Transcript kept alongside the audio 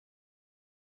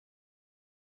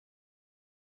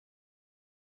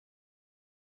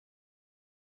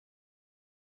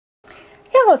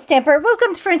Hello Stamper,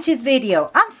 welcome to Frenchie's video.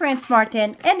 I'm France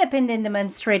Martin, independent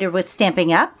demonstrator with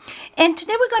Stampin' Up. And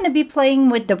today we're going to be playing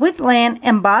with the Woodland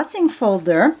embossing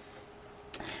folder.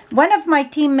 One of my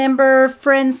team member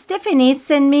friends, Stephanie,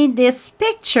 sent me this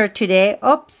picture today.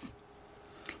 Oops.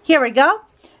 Here we go.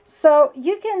 So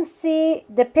you can see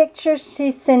the picture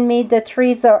she sent me.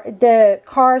 The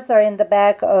cars are in the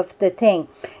back of the thing.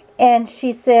 And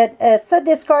she said, so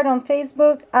this card on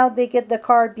Facebook, how they get the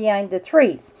card behind the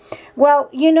trees. Well,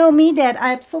 you know me that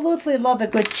I absolutely love a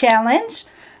good challenge.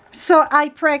 So I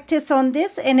practice on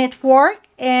this and it worked.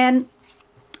 And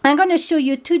I'm going to show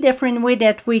you two different ways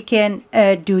that we can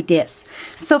do this.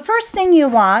 So first thing you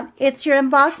want, it's your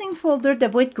embossing folder, the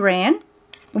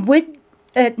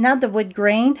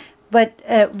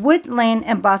Woodland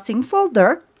embossing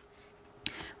folder,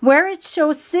 where it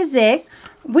shows zigzag.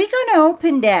 We're going to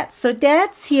open that. So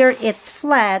that's here, it's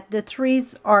flat. The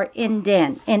trees are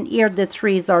indent, and here the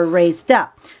trees are raised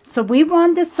up. So we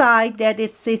want the side that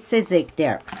it's a zigzag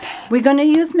there. We're going to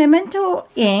use Memento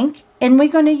ink, and we're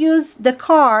going to use the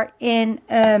card in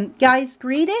Guy's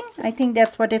Greeting. I think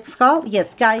that's what it's called.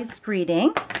 Yes, Guy's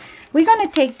Greeting. We're going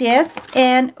to take this,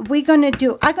 and I'm going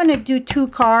to do two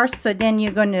cards, so then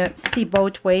you're going to see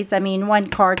both ways. I mean, one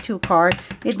card, two card,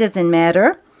 it doesn't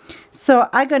matter. So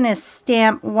I'm going to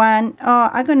stamp one. Oh,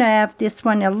 I'm going to have this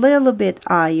one a little bit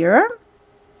higher.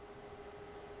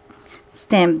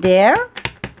 Stamp there.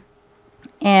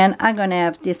 And I'm going to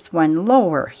have this one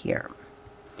lower here.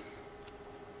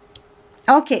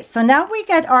 Okay, so now we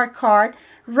got our card.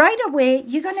 Right away,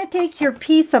 you're going to take your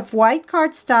piece of white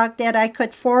cardstock that I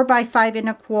cut 4 by 5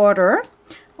 1/4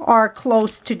 or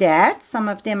close to that. Some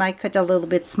of them I cut a little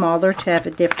bit smaller to have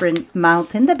a different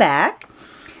mount in the back.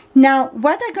 Now,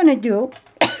 what I'm going to do,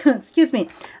 excuse me,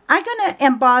 I'm going to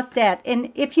emboss that. And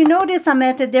if you notice, I'm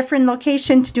at a different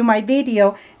location to do my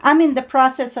video. I'm in the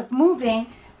process of moving.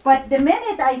 But the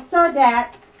minute I saw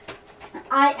that,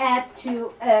 I had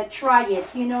to try it.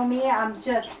 You know me, I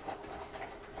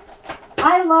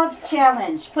love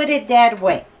challenge. Put it that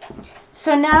way.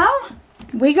 So now,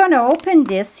 we're going to open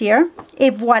this here.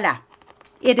 Et voila.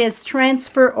 It is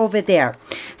transfer over there.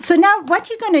 So now, what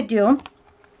you're going to do,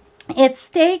 it's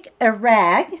take a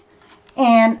rag,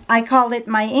 and I call it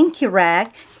my inky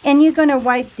rag, and you're going to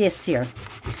wipe this here.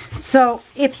 So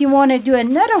if you want to do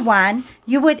another one,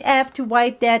 you would have to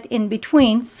wipe that in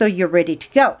between so you're ready to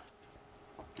go.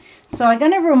 So I'm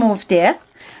going to remove this.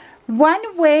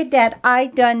 One way that I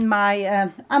done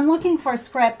my, I'm looking for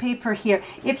scrap paper here.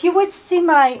 If you would see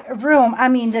my room, I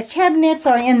mean the cabinets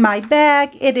are in my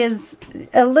bag. It is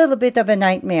a little bit of a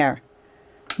nightmare,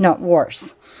 not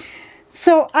worse.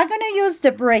 So I'm going to use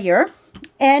the brayer,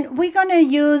 and we're going to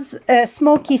use a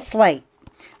smoky slate.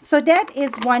 So that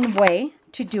is one way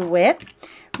to do it.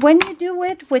 When you do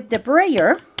it with the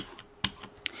brayer,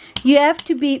 you have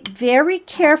to be very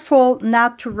careful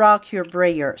not to rock your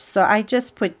brayer. So I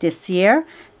just put this here.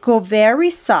 Go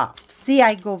very soft. See,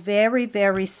 I go very,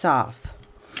 very soft.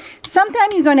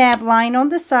 Sometimes you're going to have line on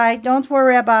the side. Don't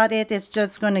worry about it. It's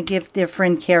just going to give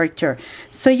different character.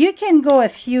 So you can go a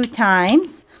few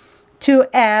times to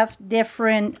have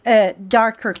different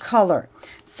darker color.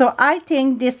 So I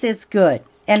think this is good.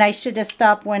 And I should have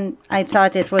stopped when I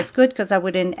thought it was good, because I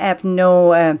wouldn't have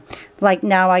no, like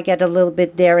now I get a little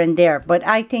bit there and there. But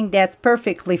I think that's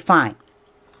perfectly fine.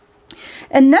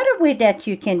 Another way that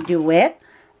you can do it,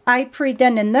 I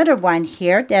pre-done another one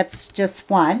here. That's just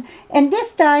one. And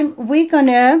this time we're going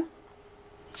to,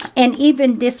 and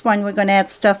even this one we're going to add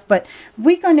stuff, but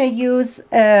we're going to use,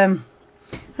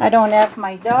 I don't have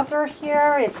my dauber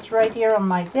here. It's right here on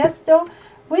my desk though.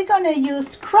 We're going to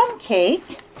use crumb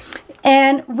cake,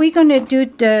 and we're going to do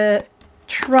the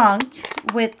trunk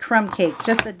with crumb cake,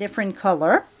 just a different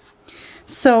color.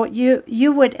 So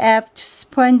you would have to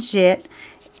sponge it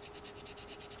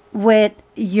with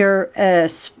your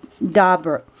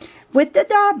dauber. With the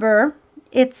dauber,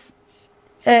 it's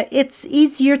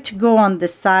easier to go on the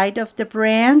side of the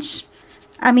branch.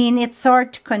 I mean, it's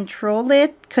hard to control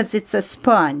it because it's a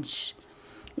sponge.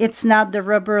 It's not the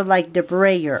rubber like the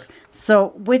brayer.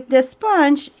 So with the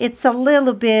sponge, it's a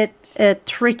little bit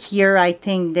trickier, I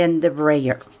think, than the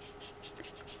brayer.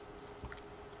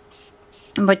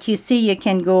 But you see, you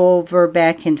can go over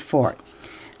back and forth.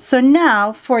 So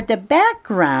now for the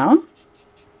background,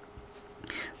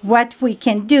 what we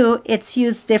can do, it's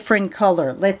use different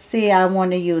color. Let's say I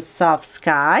want to use soft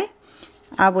sky.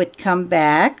 I would come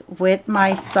back with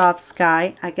my soft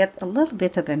sky. I get a little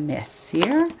bit of a mess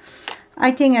here.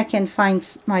 I think I can find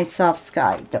my soft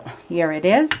sky though. Here it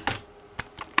is.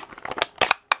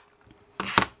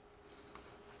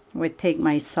 would take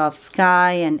my soft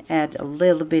sky and add a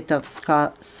little bit of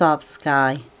soft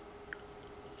sky.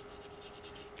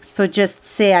 So just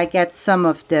say I get some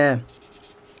of the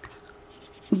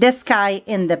sky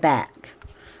in the back.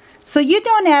 So you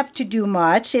don't have to do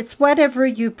much. It's whatever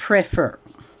you prefer.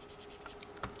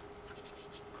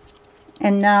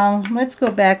 And now let's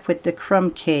go back with the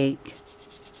crumb cake.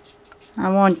 I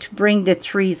want to bring the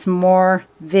trees more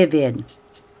vivid.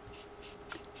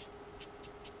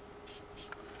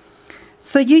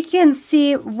 So you can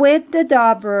see with the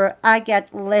dauber, I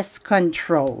get less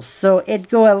control. So it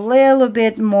go a little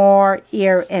bit more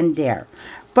here and there.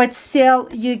 But still,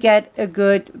 you get a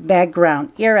good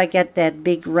background. Here I get that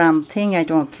big round thing I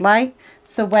don't like.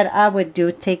 So what I would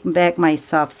do, take back my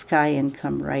soft sky and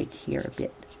come right here a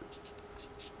bit.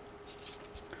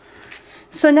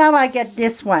 So now I get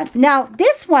this one. Now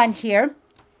this one here,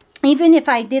 even if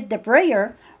I did the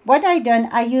brayer, what I done,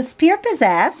 I used Pure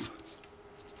Pizzazz.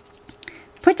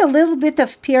 Put a little bit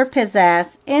of Pure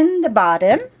Pizzazz in the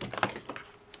bottom.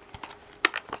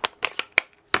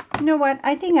 You know what?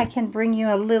 I think I can bring you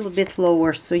a little bit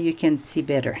lower so you can see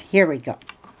better. Here we go.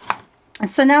 And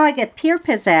so now I get Pure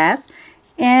Pizzazz,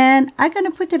 and I'm going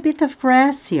to put a bit of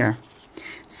grass here.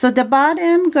 So the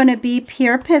bottom going to be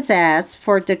Pure Pizzazz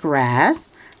for the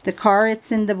grass. The car,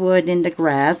 it's in the wood, in the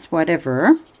grass,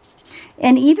 whatever.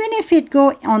 And even if it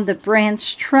go on the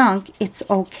branch trunk, it's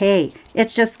okay. It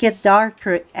just get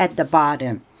darker at the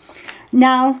bottom.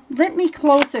 Now, let me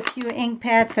close a few ink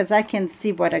pads because I can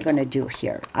see what I'm going to do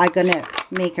here. I'm going to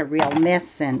make a real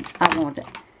mess, and I won't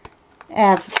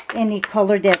have any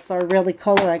color that's our really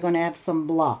color. I'm going to have some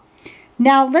blah.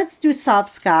 Now, let's do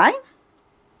soft sky.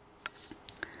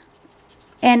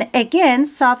 And again,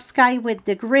 soft sky with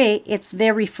the gray, it's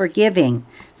very forgiving.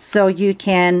 So you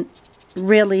can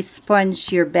really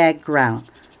sponge your background.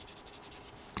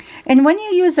 And when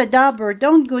you use a dauber,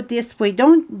 don't go this way.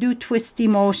 Don't do twisty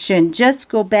motion. Just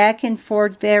go back and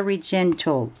forth, very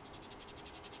gentle.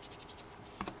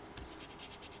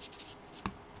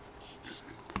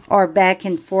 Or back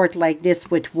and forth like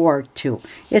this would work too.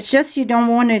 It's just you don't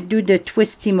want to do the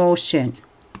twisty motion,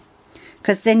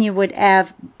 because then you would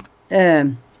have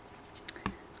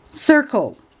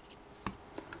circle.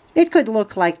 It could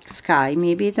look like sky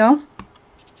maybe though.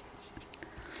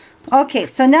 Okay,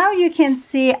 so now you can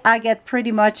see I get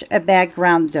pretty much a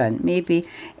background done, maybe.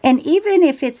 And even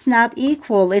if it's not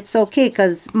equal, it's okay,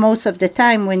 because most of the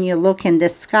time when you look in the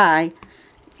sky,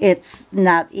 it's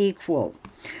not equal.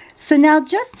 So now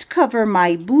just to cover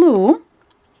my blue,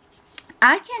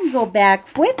 I can go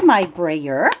back with my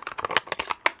brayer,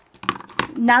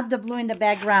 not the blue in the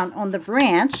background on the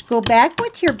branch. Go back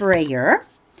with your brayer.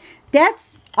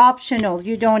 That's optional,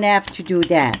 you don't have to do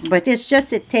that, but it's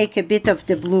just it take a bit of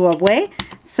the blue away,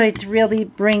 so it really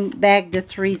bring back the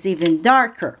trees even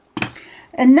darker.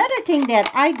 Another thing that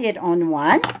I did on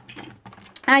one,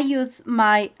 I use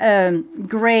my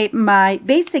gray, my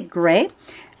basic gray,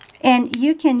 and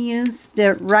you can use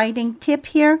the writing tip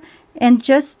here and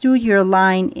just do your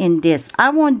line in this. I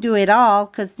won't do it all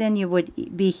because then you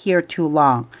would be here too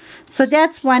long. So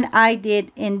that's one I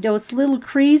did in those little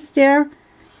creases there,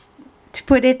 to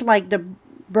put it like the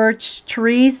birch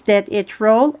trees that it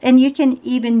roll, and you can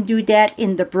even do that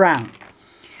in the brown.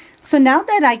 So now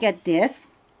that I get this,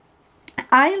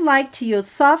 I like to use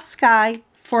soft sky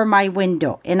for my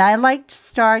window, and I like to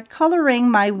start coloring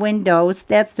my windows.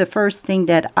 That's the first thing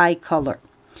that I color.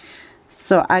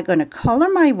 So I'm going to color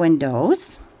my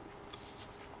windows.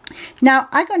 Now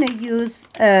I'm going to use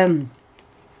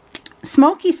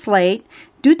smoky slate,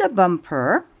 do the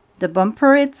bumper. The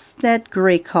bumper, it's that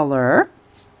gray color.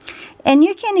 And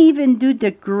you can even do the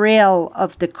grill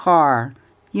of the car.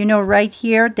 You know, right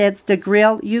here, that's the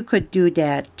grill. You could do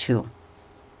that too.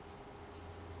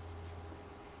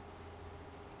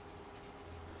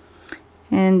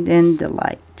 And then the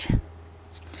light.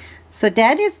 So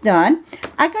that is done.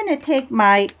 I'm going to take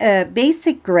my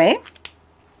basic gray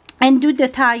and do the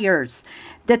tires.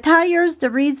 The tires,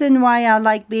 the reason why I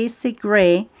like basic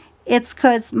gray, it's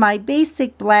because my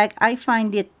basic black, I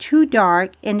find it too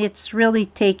dark and it's really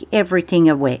take everything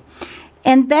away.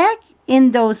 And back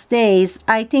in those days,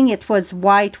 I think it was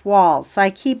white walls. So I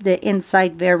keep the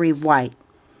inside very white.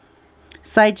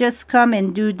 So I just come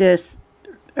and do this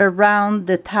around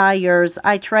the tires.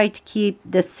 I try to keep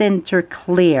the center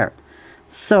clear,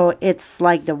 so it's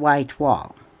like the white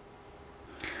wall.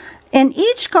 And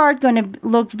each card going to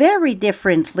look very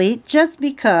differently, just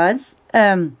because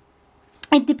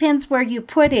it depends where you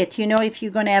put it, you know, if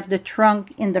you're going to have the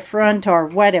trunk in the front or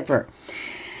whatever.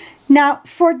 Now,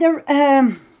 for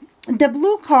the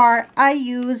blue car, I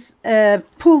use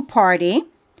Pool Party.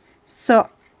 So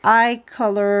I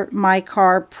color my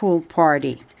car pool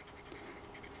party.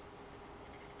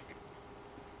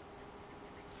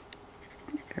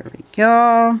 There we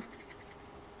go.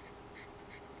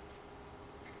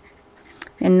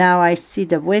 And now I see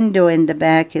the window in the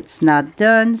back, it's not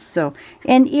done. So,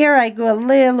 and here I go a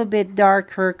little bit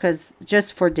darker because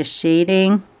just for the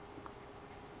shading.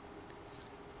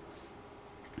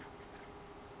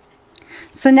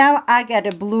 So now I got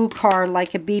a blue car,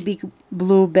 like a baby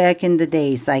blue back in the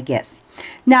days, I guess.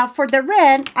 Now for the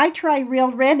red, I try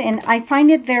real red and I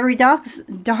find it very dark.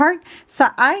 So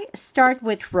I start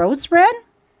with rose red.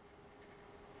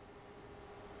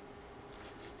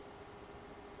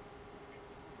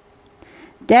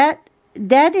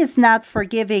 That is not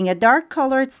forgiving. A dark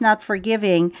color, it's not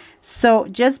forgiving. So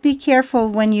just be careful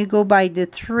when you go by the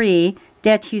tree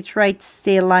that you try to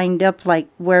stay lined up like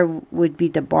where would be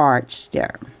the barge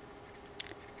there.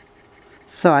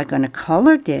 So I'm going to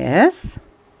color this.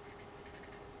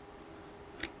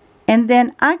 And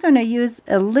then I'm going to use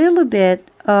a little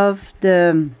bit of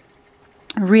the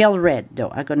real red though.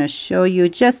 I'm going to show you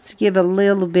just to give a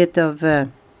little bit of a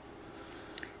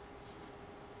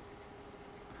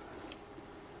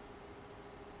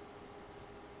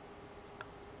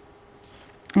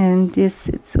and this,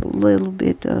 it's a little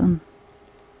bit the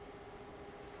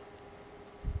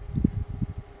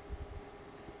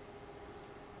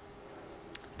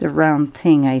round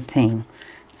thing, I think.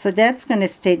 So that's going to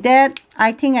stay. That,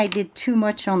 I think I did too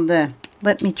much on the,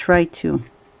 let me try to.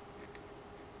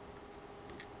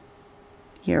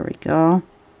 Here we go.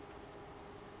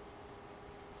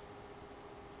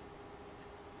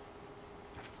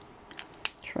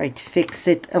 Try to fix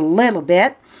it a little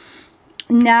bit.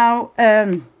 Now,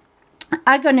 I'm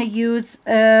going to use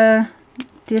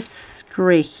this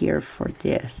gray here for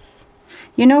this.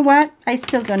 You know what? I'm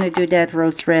still going to do that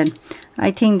rose red.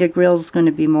 I think the grill's going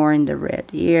to be more in the red.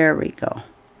 Here we go.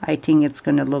 I think it's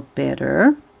going to look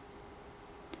better.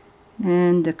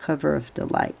 And the cover of the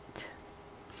light.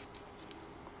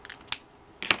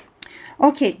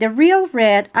 Okay, the real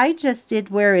red, I just did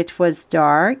where it was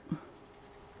dark.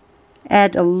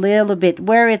 Add a little bit.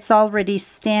 Where it's already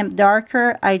stamped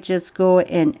darker, I just go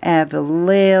and add a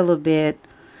little bit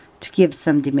to give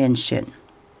some dimension.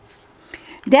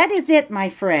 That is it, my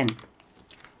friend.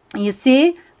 You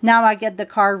see, now I get the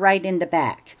car right in the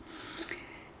back.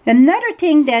 Another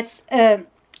thing that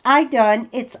I done,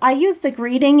 I used the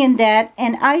greeting in that,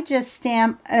 and I just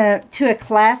stamp to a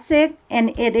classic,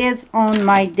 and it is on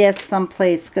my desk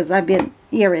someplace because I've been,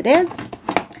 here it is.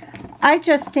 I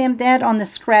just stamped that on the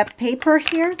scrap paper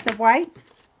here, the white.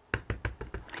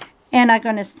 And I'm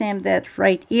going to stamp that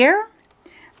right here.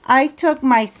 I took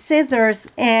my scissors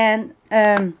and,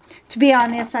 to be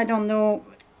honest, I don't know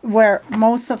where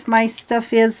most of my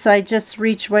stuff is. So I just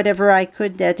reached whatever I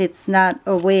could that it's not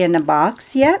away in a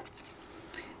box yet.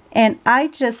 And I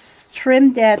just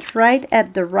trimmed that right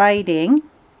at the writing.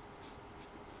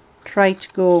 Try to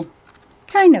go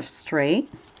kind of straight.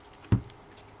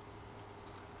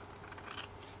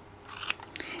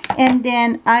 And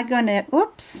then I'm going to,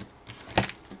 oops,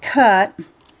 cut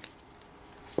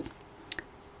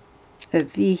a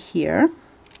V here.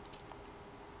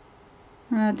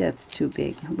 Oh, that's too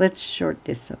big. Let's short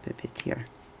this up a bit here.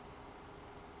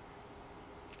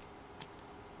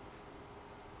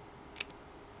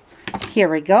 Here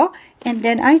we go. And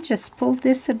then I just pull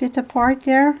this a bit apart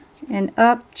there and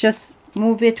up, just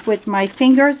move it with my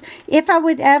fingers. If I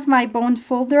would have my bone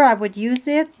folder, I would use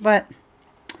it, but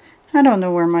I don't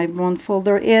know where my bone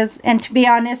folder is. And to be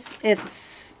honest,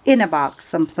 it's in a box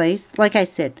someplace. Like I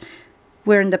said,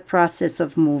 we're in the process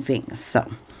of moving.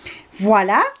 So,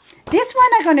 voila. This one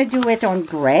I'm going to do it on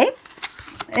gray.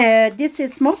 This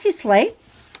is Smoky Slate.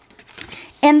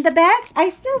 And the back, I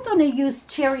still going to use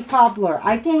Cherry Cobbler.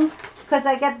 I think, because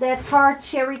I got that card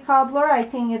Cherry Cobbler, I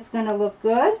think it's going to look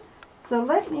good. So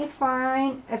let me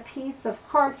find a piece of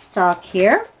cardstock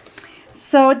here.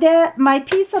 So that my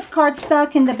piece of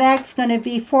cardstock in the back is going to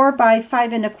be 4 by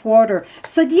 5 1/4.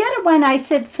 So the other one I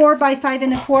said 4 by 5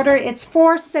 1/4. It's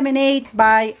 4 7/8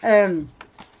 by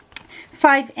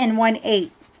 5 1/8.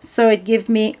 So it gives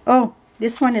me, oh,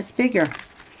 this one is bigger.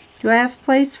 Do I have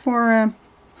place for,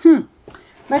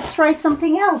 let's try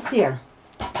something else here.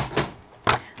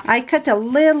 I cut a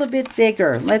little bit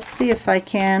bigger. Let's see if I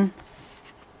can.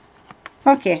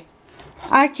 Okay,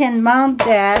 I can mount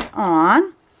that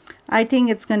on. I think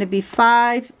it's going to be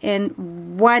 5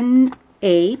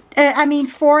 1/8.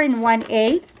 4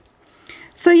 1/8.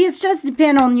 So it just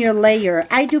depends on your layer.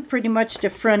 I do pretty much the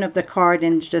front of the card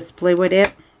and just play with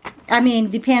it. I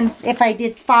mean, depends if I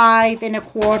did 5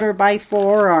 1/4 by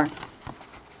 4 or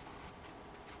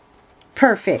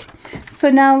Perfect.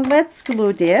 So now let's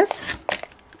glue this.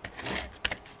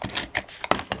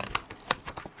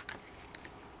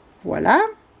 Voila.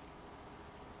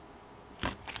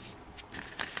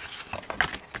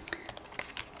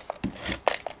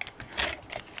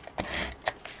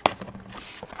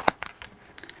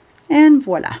 And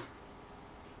voila.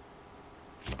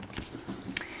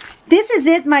 This is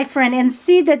it, my friend. And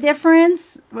see the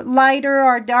difference? Lighter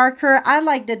or darker? I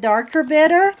like the darker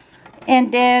better.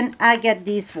 And then I get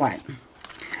this one.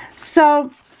 So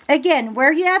again,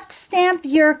 where you have to stamp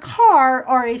your car,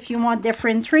 or if you want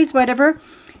different trees, whatever,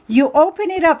 you open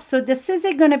it up. So this is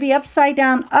going to be upside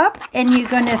down up, and you're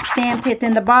going to stamp it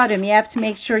in the bottom. You have to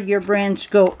make sure your branch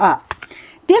go up.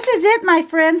 This is it, my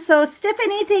friend. So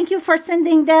Stephanie, thank you for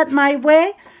sending that my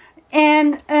way.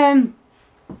 And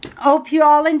hope you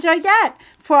all enjoyed that.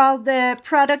 For all the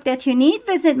product that you need,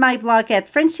 visit my blog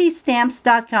at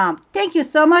FrenchieStamps.com. Thank you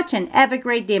so much and have a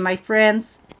great day, my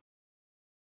friends.